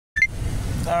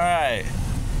right.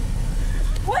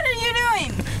 What are you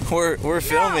doing? We're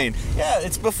filming. Yeah,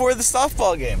 it's before the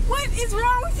softball game. What is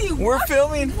wrong with you? We're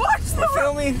filming. Watch the We're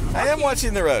filming. I am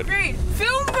watching the road. Great.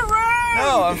 Film the road.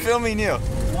 No, I'm filming you.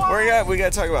 Why? We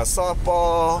got to talk about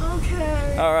softball.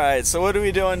 Okay. All right. So what are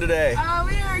we doing today? We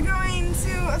are going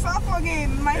to a softball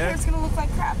game. My hair's gonna look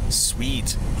like crap.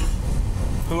 Sweet.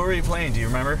 Who are we playing? Do you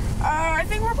remember? I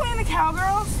think we're playing the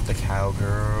Cowgirls. The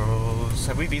Cowgirls.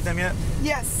 Have we beat them yet?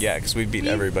 Yes. Yeah, because we beat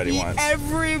everybody once.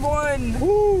 Everyone.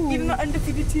 Woo. Even the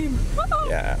undefeated team.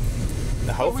 Yeah.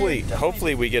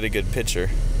 Hopefully we get a good pitcher.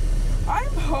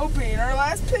 I'm hoping. Our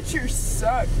last pitcher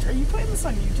sucked. Are you playing this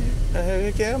on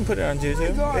YouTube? Yeah, I'm putting it on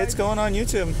YouTube. God. It's going on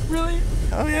YouTube. Really?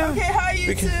 Oh yeah. Okay, hi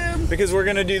YouTube. Because we're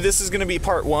gonna do. This is gonna be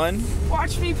part 1.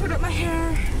 Watch me put up my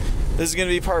hair. This is gonna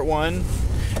be part 1,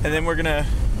 and then we're gonna.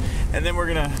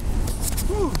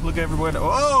 Whew, look everyone.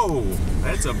 Oh,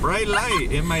 that's a bright light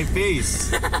in my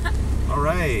face. All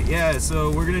right, yeah. So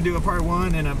we're gonna do a part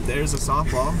 1, and there's a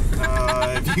softball.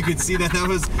 If you could see that, that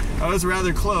was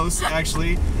rather close,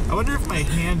 actually. I wonder if my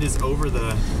hand is over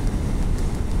the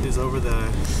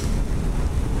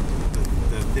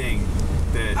thing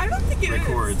that I don't think it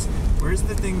records. Where's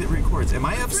the thing that records? Am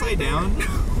I upside down?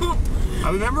 I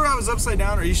remember I was upside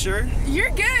down. Are you sure?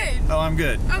 You're good. Oh, I'm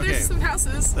good. Oh, Okay. there's some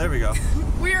houses. There we go. Should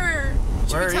Where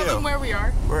we are tell you? them where we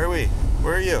are? Where are we?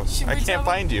 Where are you? Should I we tell can't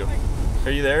find them? you.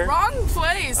 Are you there? Wrong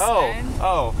place, man.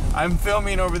 Oh, I'm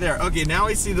filming over there. Okay, now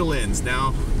I see the lens.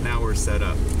 Now we're set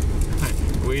up.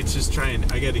 We just trying.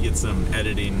 I got to get some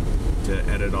editing to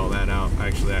edit all that out.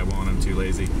 Actually, I won't. I'm too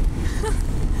lazy.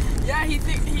 Yeah,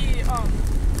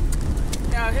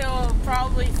 he'll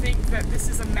probably think that this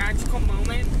is a magical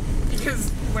moment because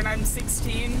when I'm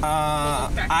 16,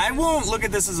 I won't look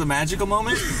at this as a magical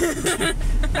moment.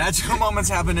 Magical moments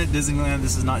happen at Disneyland.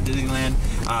 This is not Disneyland.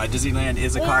 Disneyland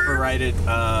is a copyrighted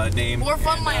name. Or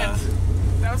Funland.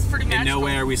 That was pretty magical. In no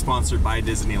way are we sponsored by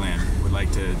Disneyland. Would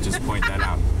like to just point that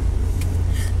out.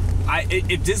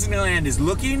 If Disneyland is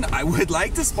looking, I would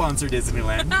like to sponsor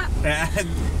Disneyland, and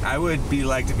I would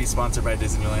like to be sponsored by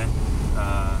Disneyland.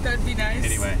 That'd be nice.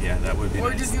 Anyway, yeah, that would be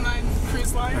or nice. Or Disneyland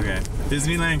Cruise Line. Okay,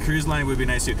 Disneyland Cruise Line would be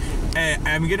nice too.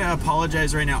 I'm gonna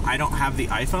apologize right now. I don't have the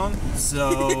iPhone,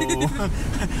 so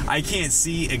I can't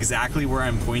see exactly where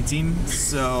I'm pointing.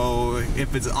 So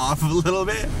if it's off a little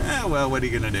bit, well, what are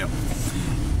you gonna do?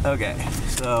 Okay,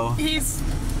 so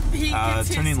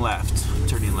turning left.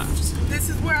 Turning left. This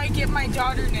is where I get my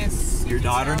daughterness. Your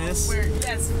daughterness?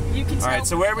 Yes, you can tell. All right,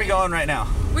 so where are we going right now?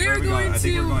 We're going I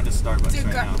think we're going to Starbucks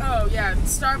right now. Oh yeah,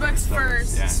 Starbucks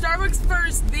first. Yeah. Starbucks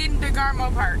first, then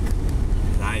DeGarmo Park.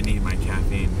 I need my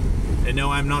caffeine. And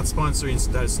no, I'm not sponsored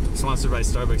by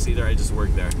Starbucks either. I just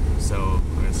work there. So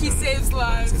he saves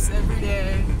lives every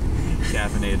day.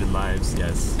 Caffeinated lives,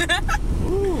 yes.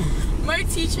 Ooh. My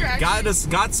teacher actually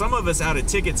got some of us out of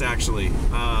tickets actually,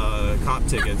 cop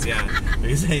tickets, yeah,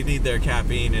 because they need their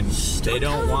caffeine and they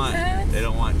don't want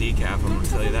decaf. I'm gonna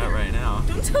tell you that right now.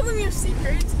 Don't tell them your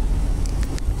secrets.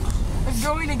 I'm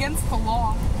going against the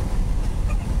law.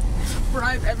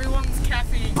 Bribe everyone with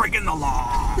caffeine. Breaking the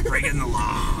law. Breaking the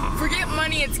law. Forget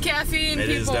money. It's caffeine. It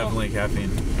people. is definitely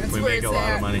caffeine. That's we where make it's a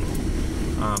lot of money.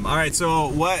 All right,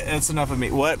 so that's enough of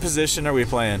me. What position are we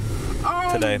playing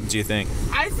today, do you think?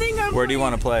 I think Where do you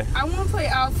want to play? I want to play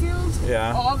outfield.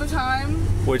 Yeah. All the time.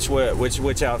 Which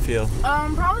outfield?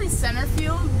 Probably center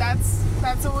field.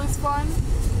 That's always fun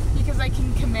because I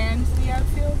can command the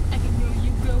outfield. I can go,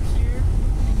 you go here,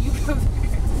 and you go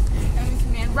there, and then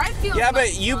command right field. Yeah,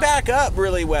 but you back up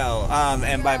really well.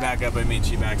 And by back up, I mean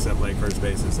she backs up like first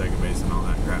base and second base and all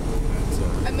that crap.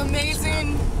 I'm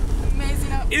amazing.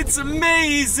 It's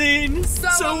amazing!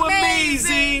 So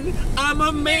amazing! I'm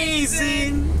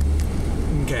amazing!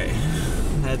 Okay.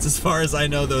 That's as far as I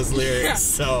know those lyrics,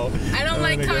 so... I don't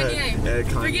like Kanye.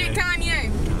 Kanye. Forget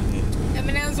Kanye.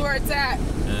 Eminem's where it's at.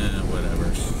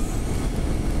 Whatever.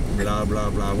 Blah, blah,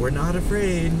 blah. We're not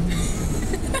afraid.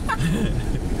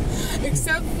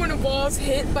 Except when a ball's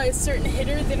hit by a certain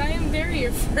hitter, then I am very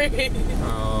afraid.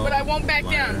 Oh, but I won't back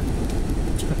down.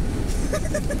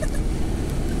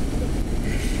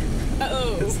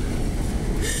 Uh-oh.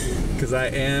 Because I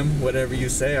am whatever you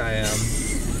say I am.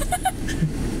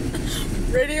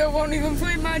 Radio won't even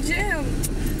play my jam.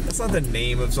 That's not the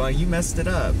name of the song. You messed it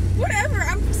up. Whatever.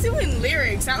 I'm doing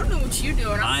lyrics. I don't know what you're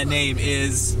doing. My name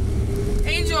is...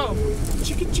 Angel.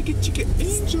 Chicka, chicka, chicka,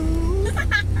 Angel.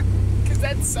 Because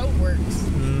that so works.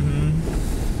 Mm-hmm.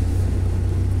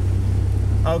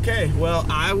 Okay, well,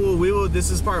 we will.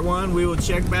 This is part 1. We will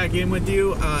check back in with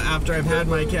you after I've had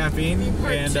my caffeine,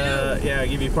 Part and 2. yeah,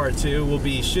 give you part 2.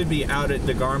 Should be out at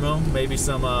DeGarmo. Maybe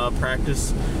some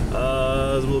practice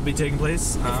will be taking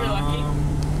place. If you're lucky.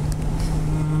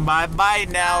 Bye bye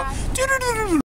now. Bye.